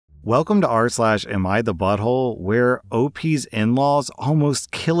Welcome to rSlash Am I the Butthole, where OP's in-laws almost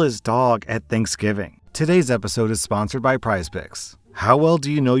kill his dog at Thanksgiving. Today's episode is sponsored by PrizePicks. How well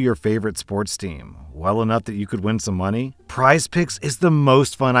do you know your favorite sports team? Well enough that you could win some money? PrizePicks is the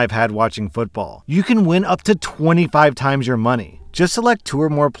most fun I've had watching football. You can win up to 25 times your money. Just select 2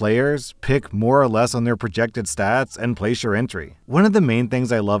 or more players, pick more or less on their projected stats, and place your entry. One of the main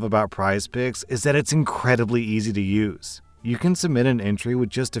things I love about PrizePicks is that it's incredibly easy to use. You can submit an entry with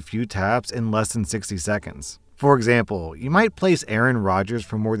just a few taps in less than 60 seconds. For example, you might place Aaron Rodgers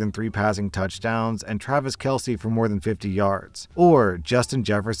for more than 3 passing touchdowns and Travis Kelce for more than 50 yards, or Justin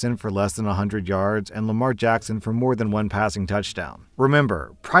Jefferson for less than 100 yards and Lamar Jackson for more than 1 passing touchdown.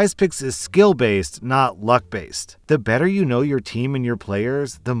 Remember, PrizePicks is skill-based, not luck-based. The better you know your team and your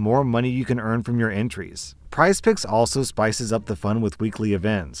players, the more money you can earn from your entries. PrizePicks also spices up the fun with weekly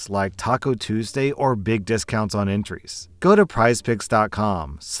events like Taco Tuesday or big discounts on entries. Go to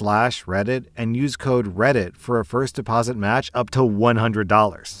prizepicks.com/Reddit and use code Reddit for a first deposit match up to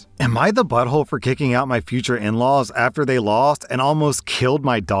 $100. Am I the butthole for kicking out my future in-laws after they lost and almost killed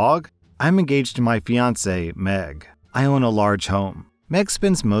my dog? I'm engaged to my fiancée, Meg. I own a large home. Meg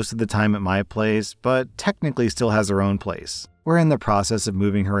spends most of the time at my place, but technically still has her own place. We're in the process of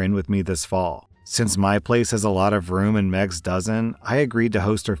moving her in with me this fall. Since my place has a lot of room and Meg's doesn't, I agreed to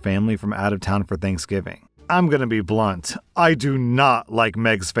host her family from out of town for Thanksgiving. I'm gonna be blunt, I do not like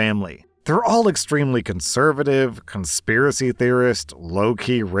Meg's family. They're all extremely conservative, conspiracy theorist,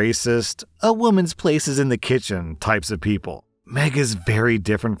 low-key racist, a woman's place is in the kitchen types of people. Meg is very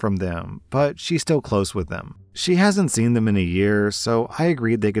different from them, but she's still close with them. She hasn't seen them in a year, so I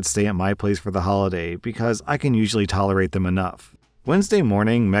agreed they could stay at my place for the holiday because I can usually tolerate them enough. Wednesday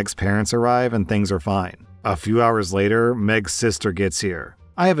morning, Meg's parents arrive and things are fine. A few hours later, Meg's sister gets here.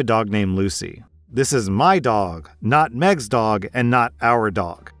 I have a dog named Lucy. This is my dog, not Meg's dog, and not our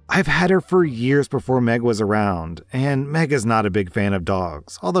dog. I've had her for years before Meg was around, and Meg is not a big fan of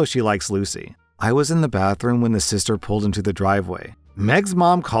dogs, although she likes Lucy. I was in the bathroom when the sister pulled into the driveway. Meg's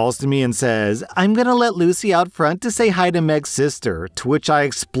mom calls to me and says, "I'm gonna let Lucy out front to say hi to Meg's sister," to which I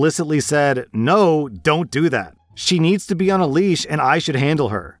explicitly said, "No, don't do that. She needs to be on a leash and I should handle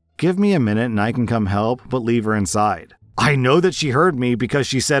her. Give me a minute and I can come help, but leave her inside." I know that she heard me because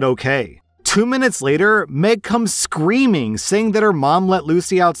she said okay. 2 minutes later, Meg comes screaming, saying that her mom let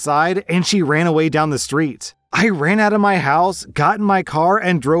Lucy outside and she ran away down the street. I ran out of my house, got in my car,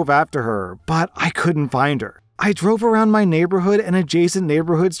 and drove after her, but I couldn't find her. I drove around my neighborhood and adjacent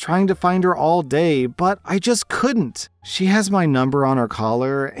neighborhoods trying to find her all day, but I just couldn't. She has my number on her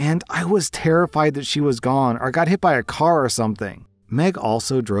collar, and I was terrified that she was gone or got hit by a car or something. Meg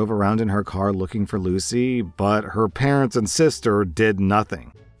also drove around in her car looking for Lucy, but her parents and sister did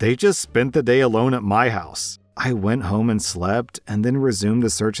nothing. They just spent the day alone at my house. I went home and slept, and then resumed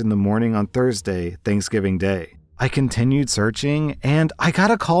the search in the morning on Thursday, Thanksgiving Day. I continued searching, and I got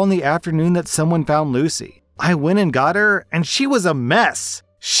a call in the afternoon that someone found Lucy. I went and got her, and she was a mess.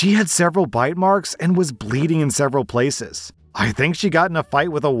 She had several bite marks and was bleeding in several places. I think she got in a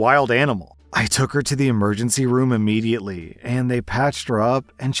fight with a wild animal. I took her to the emergency room immediately, and they patched her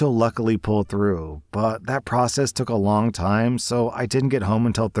up, and she'll luckily pull through. But that process took a long time, so I didn't get home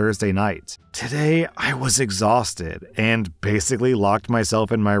until Thursday night. Today, I was exhausted, and basically locked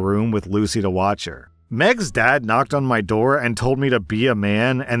myself in my room with Lucy to watch her. Meg's dad knocked on my door and told me to be a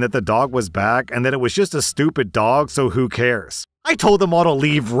man and that the dog was back and that it was just a stupid dog, so who cares? I told them all to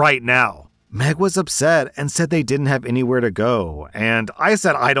leave right now. Meg was upset and said they didn't have anywhere to go, and I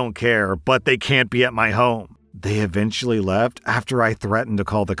said I don't care, but they can't be at my home. They eventually left after I threatened to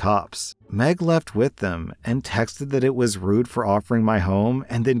call the cops. Meg left with them and texted that it was rude for offering my home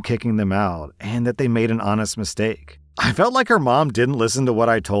and then kicking them out, and that they made an honest mistake. I felt like her mom didn't listen to what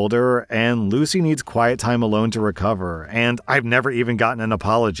I told her, and Lucy needs quiet time alone to recover, and I've never even gotten an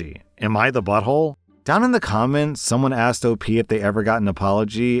apology. Am I the butthole? Down in the comments, someone asked OP if they ever got an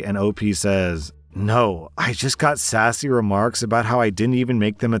apology, and OP says, "No, I just got sassy remarks about how I didn't even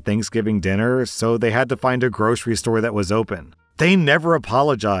make them a Thanksgiving dinner, so they had to find a grocery store that was open." They never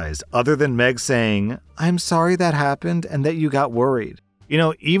apologized, other than Meg saying, "I'm sorry that happened and that you got worried." You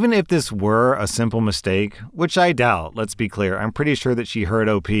know, even if this were a simple mistake, which I doubt, let's be clear, I'm pretty sure that she heard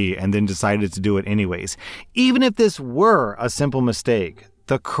OP and then decided to do it anyways. Even if this were a simple mistake,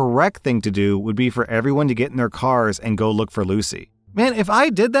 the correct thing to do would be for everyone to get in their cars and go look for Lucy. Man, if I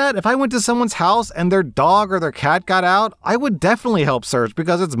did that, if I went to someone's house and their dog or their cat got out, I would definitely help search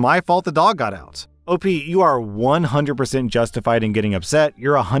because it's my fault the dog got out. OP, you are 100% justified in getting upset.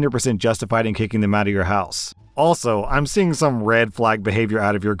 You're 100% justified in kicking them out of your house. Also, I'm seeing some red flag behavior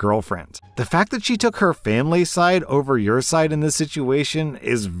out of your girlfriend. The fact that she took her family side over your side in this situation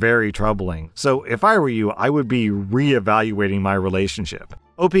is very troubling. So if I were you, I would be reevaluating my relationship.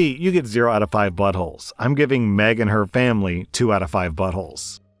 OP, you get 0 out of 5 buttholes. I'm giving Meg and her family 2 out of 5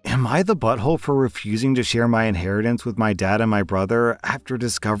 buttholes. Am I the butthole for refusing to share my inheritance with my dad and my brother after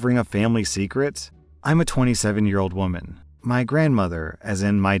discovering a family secret? I'm a 27-year-old woman. My grandmother, as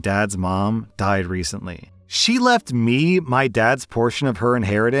in my dad's mom, died recently. She left me my dad's portion of her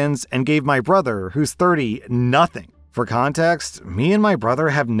inheritance and gave my brother, who's 30, nothing. For context, me and my brother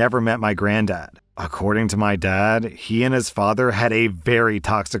have never met my granddad. According to my dad, he and his father had a very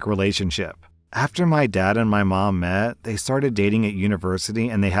toxic relationship. After my dad and my mom met, they started dating at university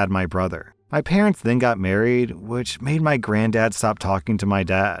and they had my brother. My parents then got married, which made my granddad stop talking to my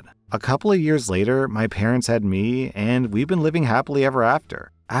dad. A couple of years later, my parents had me, and we've been living happily ever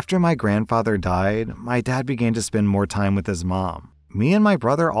after. After my grandfather died, my dad began to spend more time with his mom. Me and my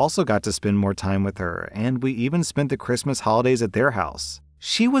brother also got to spend more time with her, and we even spent the Christmas holidays at their house.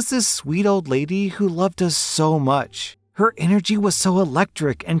 She was this sweet old lady who loved us so much. Her energy was so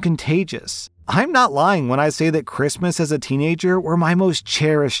electric and contagious. I'm not lying when I say that Christmas as a teenager were my most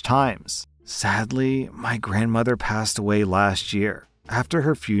cherished times. Sadly, my grandmother passed away last year. After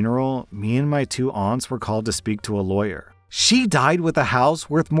her funeral, me and my 2 aunts were called to speak to a lawyer. She died with a house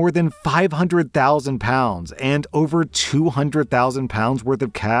worth more than £500,000 and over £200,000 worth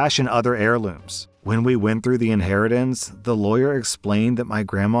of cash and other heirlooms. When we went through the inheritance, the lawyer explained that my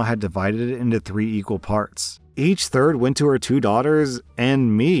grandma had divided it into 3 equal parts. Each third went to her 2 daughters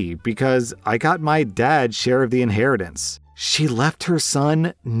and me because I got my dad's share of the inheritance. She left her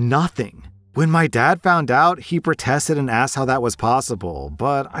son nothing. When my dad found out, he protested and asked how that was possible,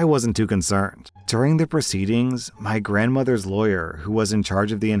 but I wasn't too concerned. During the proceedings, my grandmother's lawyer, who was in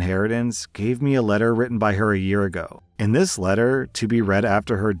charge of the inheritance, gave me a letter written by her a year ago. In this letter, to be read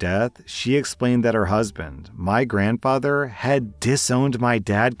after her death, she explained that her husband, my grandfather, had disowned my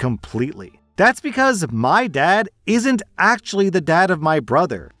dad completely. That's because my dad isn't actually the dad of my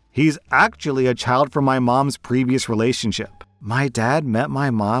brother. He's actually a child from my mom's previous relationship. My dad met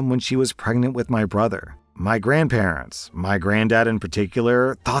my mom when she was pregnant with my brother. My grandparents, my granddad in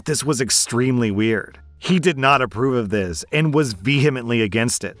particular, thought this was extremely weird. He did not approve of this and was vehemently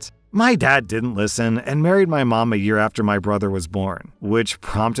against it. My dad didn't listen and married my mom a year after my brother was born, which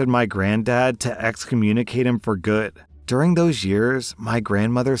prompted my granddad to excommunicate him for good. During those years, my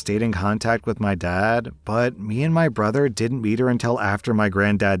grandmother stayed in contact with my dad, but me and my brother didn't meet her until after my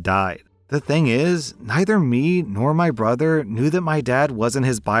granddad died. The thing is, neither me nor my brother knew that my dad wasn't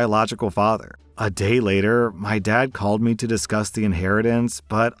his biological father. A day later, my dad called me to discuss the inheritance,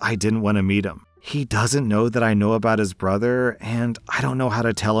 but I didn't want to meet him. He doesn't know that I know about his brother, and I don't know how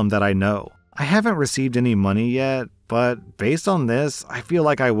to tell him that I know. I haven't received any money yet, but based on this, I feel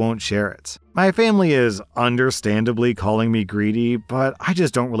like I won't share it. My family is understandably calling me greedy, but I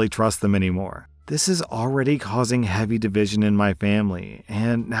just don't really trust them anymore. This is already causing heavy division in my family,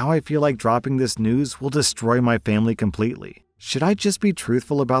 and now I feel like dropping this news will destroy my family completely. Should I just be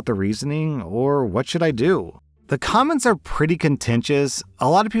truthful about the reasoning, or what should I do? The comments are pretty contentious. A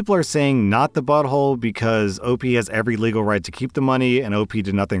lot of people are saying not the butthole because OP has every legal right to keep the money and OP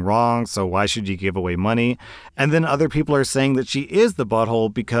did nothing wrong, so why should you give away money? And then other people are saying that she is the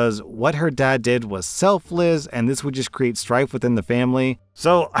butthole because what her dad did was selfless and this would just create strife within the family.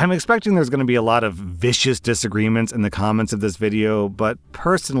 So I'm expecting there's going to be a lot of vicious disagreements in the comments of this video, but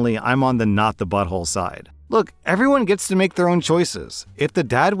personally I'm on the not the butthole side. Look, everyone gets to make their own choices. If the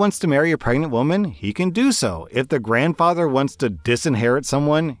dad wants to marry a pregnant woman, he can do so. If the grandfather wants to disinherit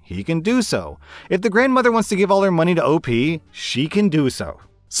someone, he can do so. If the grandmother wants to give all her money to OP, she can do so.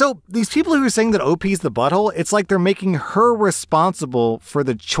 So these people who are saying that OP's the butthole, it's like they're making her responsible for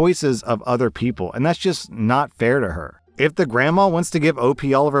the choices of other people, and that's just not fair to her. If the grandma wants to give OP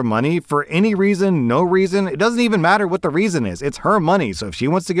all of her money for any reason, no reason, it doesn't even matter what the reason is. It's her money, so if she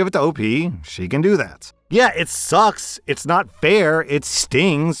wants to give it to OP, she can do that. Yeah, it sucks, it's not fair, it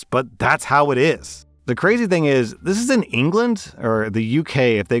stings, but that's how it is. The crazy thing is, this is in England, or the UK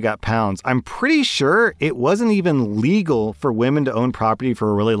if they got pounds. I'm pretty sure it wasn't even legal for women to own property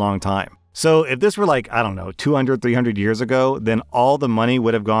for a really long time. So if this were like, I don't know, 200, 300 years ago, then all the money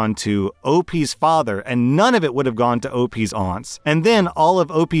would have gone to OP's father and none of it would have gone to OP's aunts. And then all of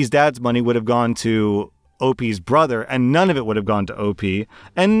OP's dad's money would have gone to OP's brother and none of it would have gone to OP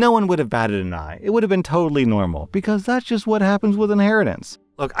and no one would have batted an eye. It would have been totally normal because that's just what happens with inheritance.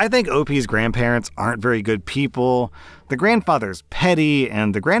 Look, I think OP's grandparents aren't very good people. The grandfather's petty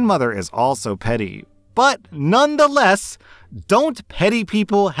and the grandmother is also petty. But nonetheless, Don't petty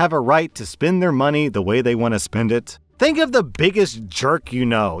people have a right to spend their money the way they want to spend it? Think of the biggest jerk you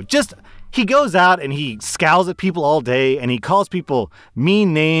know. He goes out and he scowls at people all day and he calls people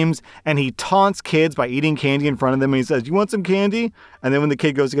mean names and he taunts kids by eating candy in front of them and he says, "You want some candy?" And then when the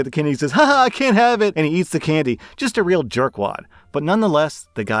kid goes to get the candy, he says, "Haha, I can't have it." And he eats the candy. Just a real jerkwad. But nonetheless,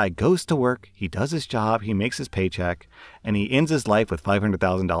 the guy goes to work, he does his job, he makes his paycheck, and he ends his life with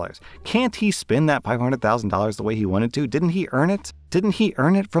 $500,000. Can't he spend that $500,000 the way he wanted to? Didn't he earn it? Didn't he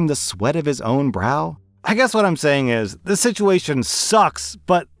earn it from the sweat of his own brow? I guess what I'm saying is, the situation sucks,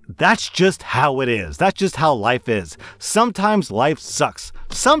 but that's just how it is. That's just how life is. Sometimes life sucks.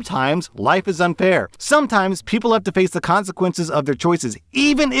 Sometimes life is unfair. Sometimes people have to face the consequences of their choices,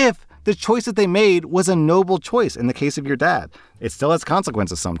 even if the choice that they made was a noble choice. In the case of your dad, it still has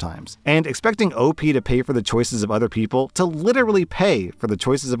consequences sometimes. And expecting OP to pay for the choices of other people, to literally pay for the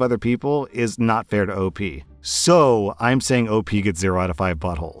choices of other people, is not fair to OP. So I'm saying OP gets 0 out of 5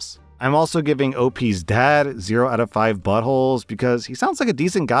 buttholes. I'm also giving OP's dad 0 out of 5 buttholes because he sounds like a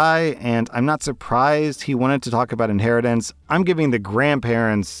decent guy, and I'm not surprised he wanted to talk about inheritance. I'm giving the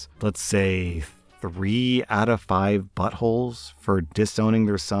grandparents, let's say, 3 out of 5 buttholes for disowning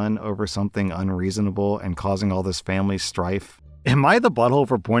their son over something unreasonable and causing all this family strife. Am I the butthole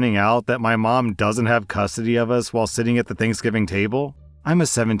for pointing out that my mom doesn't have custody of us while sitting at the Thanksgiving table? I'm a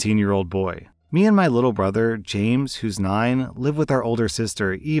 17-year-old boy. Me and my little brother, James, who's 9, live with our older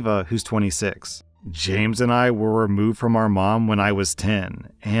sister, Eva, who's 26. James and I were removed from our mom when I was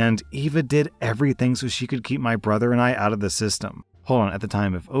 10, and Eva did everything so she could keep my brother and I out of the system. Hold on, at the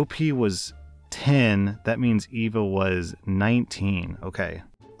time, if OP was 10, that means Eva was 19. Okay.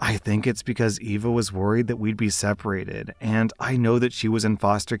 I think it's because Eva was worried that we'd be separated, and I know that she was in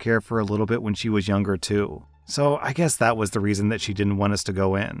foster care for a little bit when she was younger too. So I guess that was the reason that she didn't want us to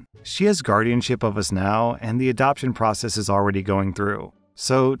go in. She has guardianship of us now, and the adoption process is already going through.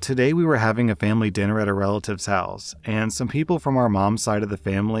 So today we were having a family dinner at a relative's house, and some people from our mom's side of the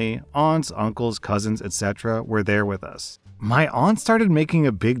family, aunts, uncles, cousins, etc., were there with us. My aunt started making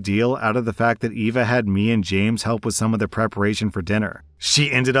a big deal out of the fact that Eva had me and James help with some of the preparation for dinner.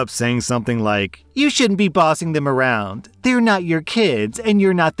 She ended up saying something like, "You shouldn't be bossing them around. They're not your kids, and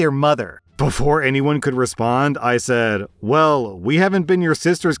you're not their mother." Before anyone could respond, I said, "Well, we haven't been your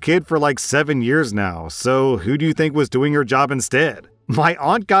sister's kid for like 7 years now, so who do you think was doing her job instead?" My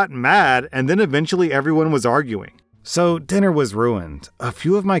aunt got mad, and then eventually everyone was arguing. So dinner was ruined. A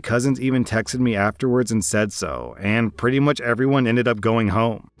few of my cousins even texted me afterwards and said so, and pretty much everyone ended up going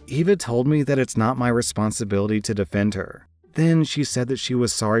home. Eva told me that it's not my responsibility to defend her. Then she said that she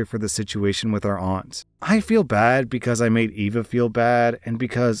was sorry for the situation with our aunt. I feel bad because I made Eva feel bad, and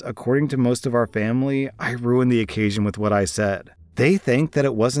because, according to most of our family, I ruined the occasion with what I said. They think that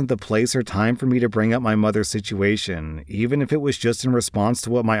it wasn't the place or time for me to bring up my mother's situation, even if it was just in response to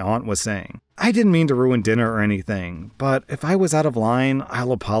what my aunt was saying. I didn't mean to ruin dinner or anything, but if I was out of line,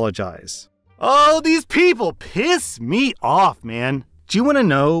 I'll apologize. Oh, these people piss me off, man. Do you want to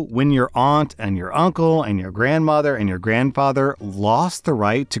know when your aunt and your uncle and your grandmother and your grandfather lost the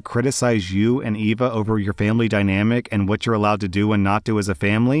right to criticize you and Eva over your family dynamic and what you're allowed to do and not do as a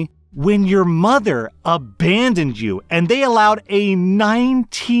family? When your mother abandoned you and they allowed a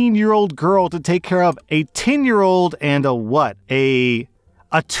 19-year-old girl to take care of a 10-year-old and a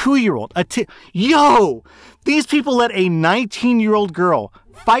 2-year-old. Yo! These people let a 19-year-old girl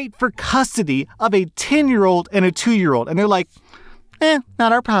fight for custody of a 10-year-old and a 2-year-old. And they're like,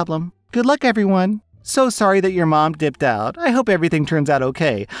 not our problem. Good luck, everyone. So sorry that your mom dipped out. I hope everything turns out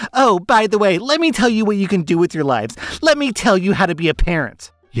okay. Oh, by the way, let me tell you what you can do with your lives. Let me tell you how to be a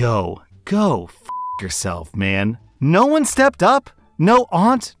parent. Yo, go f yourself, man. No one stepped up. No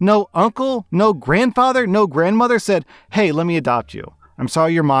aunt, no uncle, no grandfather, no grandmother said, "Hey, let me adopt you. I'm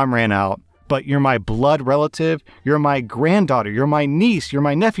sorry your mom ran out, but you're my blood relative, you're my granddaughter, you're my niece, you're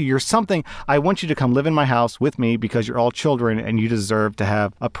my nephew, you're something. I want you to come live in my house with me because you're all children and you deserve to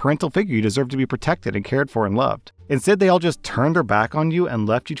have a parental figure. You deserve to be protected and cared for and loved." Instead, they all just turned their back on you and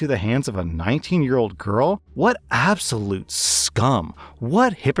left you to the hands of a 19-year-old girl? What absolute scum.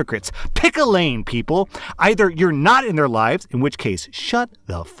 What hypocrites. Pick a lane, people. Either you're not in their lives, in which case, shut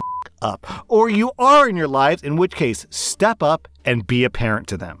the f up, or you are in your lives, in which case, step up and be a parent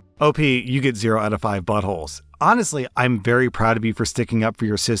to them. OP, you get 0 out of 5 buttholes. Honestly, I'm very proud of you for sticking up for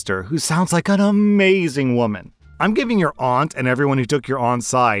your sister, who sounds like an amazing woman. I'm giving your aunt and everyone who took your aunt's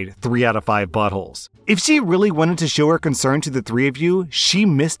side 3 out of 5 buttholes. If she really wanted to show her concern to the 3 of you, she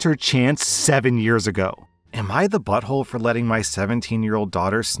missed her chance 7 years ago. Am I the butthole for letting my 17-year-old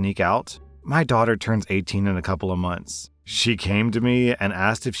daughter sneak out? My daughter turns 18 in a couple of months. She came to me and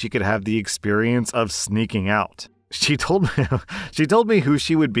asked if she could have the experience of sneaking out. She told me who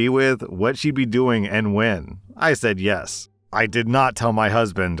she would be with, what she'd be doing, and when. I said yes. I did not tell my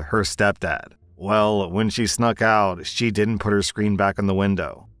husband, her stepdad. Well, when she snuck out, she didn't put her screen back on the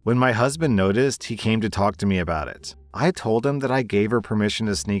window. When my husband noticed, he came to talk to me about it. I told him that I gave her permission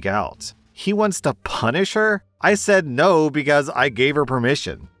to sneak out. He wants to punish her? I said no because I gave her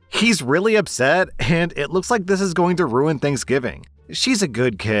permission. He's really upset, and it looks like this is going to ruin Thanksgiving. She's a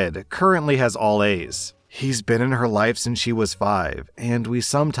good kid, currently has all A's. He's been in her life since she was 5, and we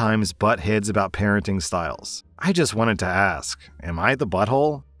sometimes butt heads about parenting styles. I just wanted to ask, am I the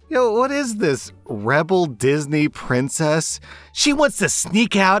butthole? Yo, what is this rebel Disney princess? She wants to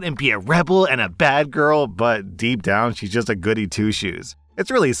sneak out and be a rebel and a bad girl, but deep down she's just a goody two-shoes.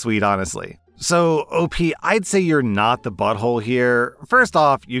 It's really sweet, honestly. So, OP, I'd say you're not the butthole here. First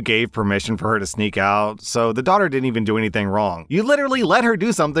off, you gave permission for her to sneak out, so the daughter didn't even do anything wrong. You literally let her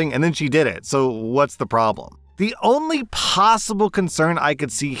do something and then she did it, so what's the problem? The only possible concern I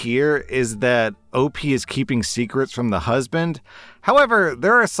could see here is that OP is keeping secrets from the husband. However,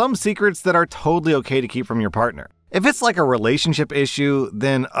 there are some secrets that are totally okay to keep from your partner. If it's like a relationship issue,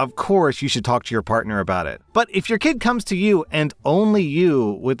 then of course you should talk to your partner about it. But if your kid comes to you and only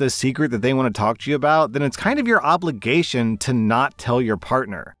you with a secret that they want to talk to you about, then it's kind of your obligation to not tell your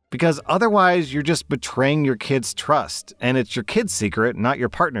partner. Because otherwise you're just betraying your kid's trust. And it's your kid's secret, not your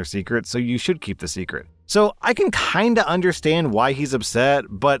partner's secret, so you should keep the secret. So I can kinda understand why he's upset,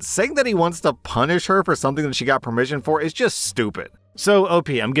 but saying that he wants to punish her for something that she got permission for is just stupid. So OP,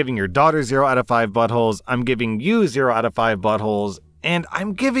 I'm giving your daughter 0 out of 5 buttholes, I'm giving you 0 out of 5 buttholes, and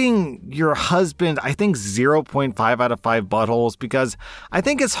I'm giving your husband, I think 0.5 out of 5 buttholes because I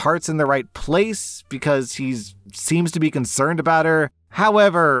think his heart's in the right place because he seems to be concerned about her.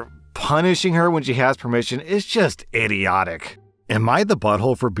 However, punishing her when she has permission is just idiotic. Am I the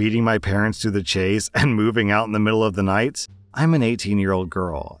butthole for beating my parents to the chase and moving out in the middle of the night? I'm an 18-year-old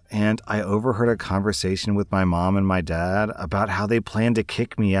girl, and I overheard a conversation with my mom and my dad about how they planned to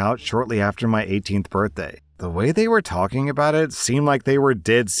kick me out shortly after my 18th birthday. The way they were talking about it seemed like they were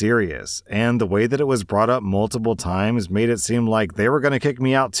dead serious, and the way that it was brought up multiple times made it seem like they were going to kick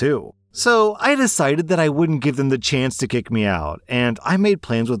me out too. So I decided that I wouldn't give them the chance to kick me out, and I made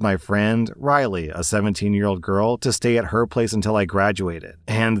plans with my friend, Riley, a 17-year-old girl, to stay at her place until I graduated,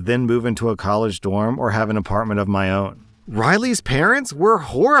 and then move into a college dorm or have an apartment of my own. Riley's parents were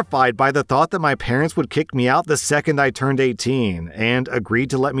horrified by the thought that my parents would kick me out the second I turned 18, and agreed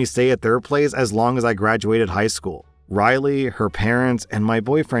to let me stay at their place as long as I graduated high school. Riley, her parents, and my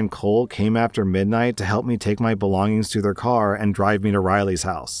boyfriend Cole came after midnight to help me take my belongings to their car and drive me to Riley's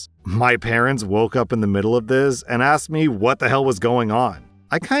house. My parents woke up in the middle of this and asked me what the hell was going on.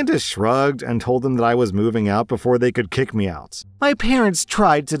 I kinda shrugged and told them that I was moving out before they could kick me out. My parents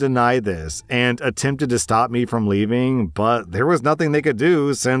tried to deny this and attempted to stop me from leaving, but there was nothing they could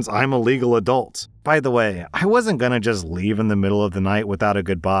do since I'm a legal adult. By the way, I wasn't gonna just leave in the middle of the night without a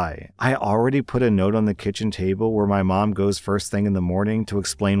goodbye. I already put a note on the kitchen table where my mom goes first thing in the morning to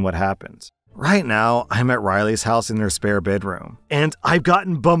explain what happened. Right now, I'm at Riley's house in their spare bedroom, and I've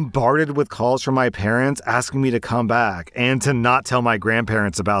gotten bombarded with calls from my parents asking me to come back and to not tell my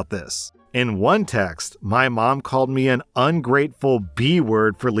grandparents about this. In one text, my mom called me an ungrateful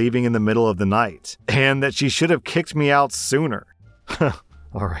B-word for leaving in the middle of the night, and that she should have kicked me out sooner.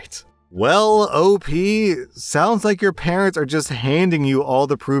 Alright. Well, OP, sounds like your parents are just handing you all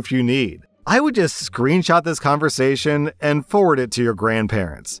the proof you need. I would just screenshot this conversation and forward it to your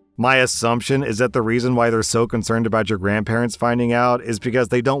grandparents. My assumption is that the reason why they're so concerned about your grandparents finding out is because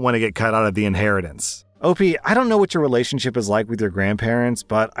they don't want to get cut out of the inheritance. OP, I don't know what your relationship is like with your grandparents,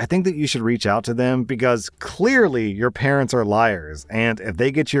 but I think that you should reach out to them because clearly your parents are liars, and if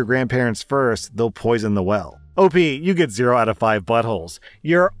they get to your grandparents first, they'll poison the well. OP, you get 0 out of 5 buttholes.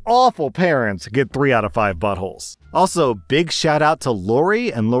 Your awful parents get 3 out of 5 buttholes. Also, big shout out to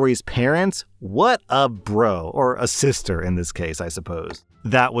Lori and Lori's parents. What a bro, or a sister in this case, I suppose.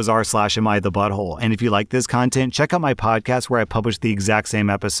 That was rSlash Am I the Butthole, and if you like this content, check out my podcast where I publish the exact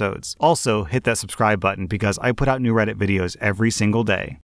same episodes. Also, hit that subscribe button because I put out new Reddit videos every single day.